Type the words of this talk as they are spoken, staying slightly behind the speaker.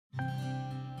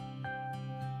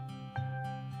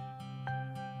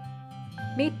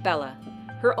Meet Bella.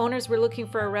 Her owners were looking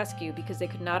for a rescue because they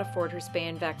could not afford her spay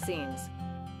and vaccines.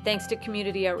 Thanks to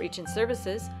community outreach and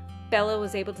services, Bella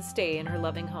was able to stay in her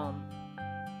loving home.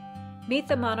 Meet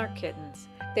the Monarch kittens.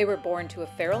 They were born to a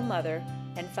feral mother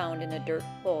and found in a dirt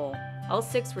hole. All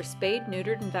 6 were spayed,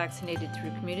 neutered, and vaccinated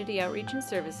through community outreach and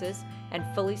services and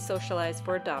fully socialized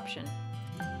for adoption.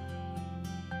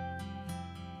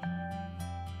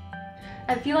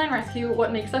 At Feline Rescue,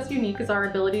 what makes us unique is our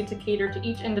ability to cater to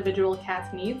each individual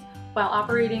cat's needs while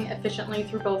operating efficiently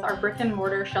through both our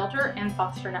brick-and-mortar shelter and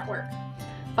foster network.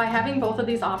 By having both of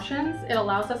these options, it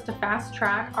allows us to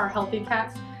fast-track our healthy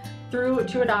cats through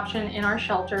to adoption in our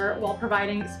shelter while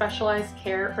providing specialized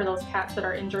care for those cats that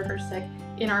are injured or sick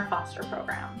in our foster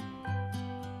program.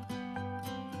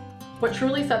 What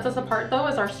truly sets us apart, though,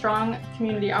 is our strong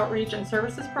community outreach and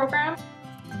services program.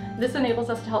 This enables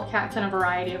us to help cats in a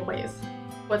variety of ways,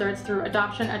 whether it's through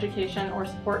adoption, education, or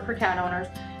support for cat owners,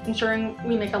 ensuring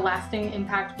we make a lasting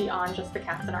impact beyond just the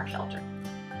cats in our shelter.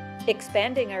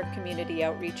 Expanding our community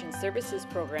outreach and services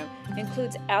program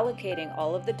includes allocating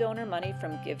all of the donor money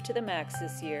from Give to the Max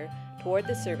this year toward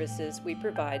the services we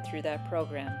provide through that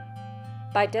program.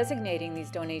 By designating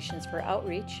these donations for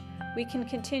outreach, we can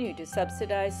continue to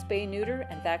subsidize spay, neuter,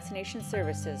 and vaccination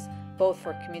services, both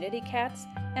for community cats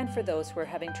and for those who are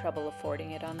having trouble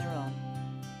affording it on their own.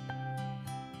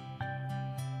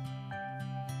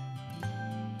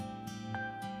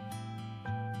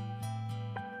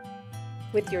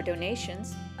 With your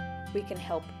donations, we can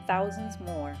help thousands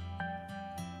more.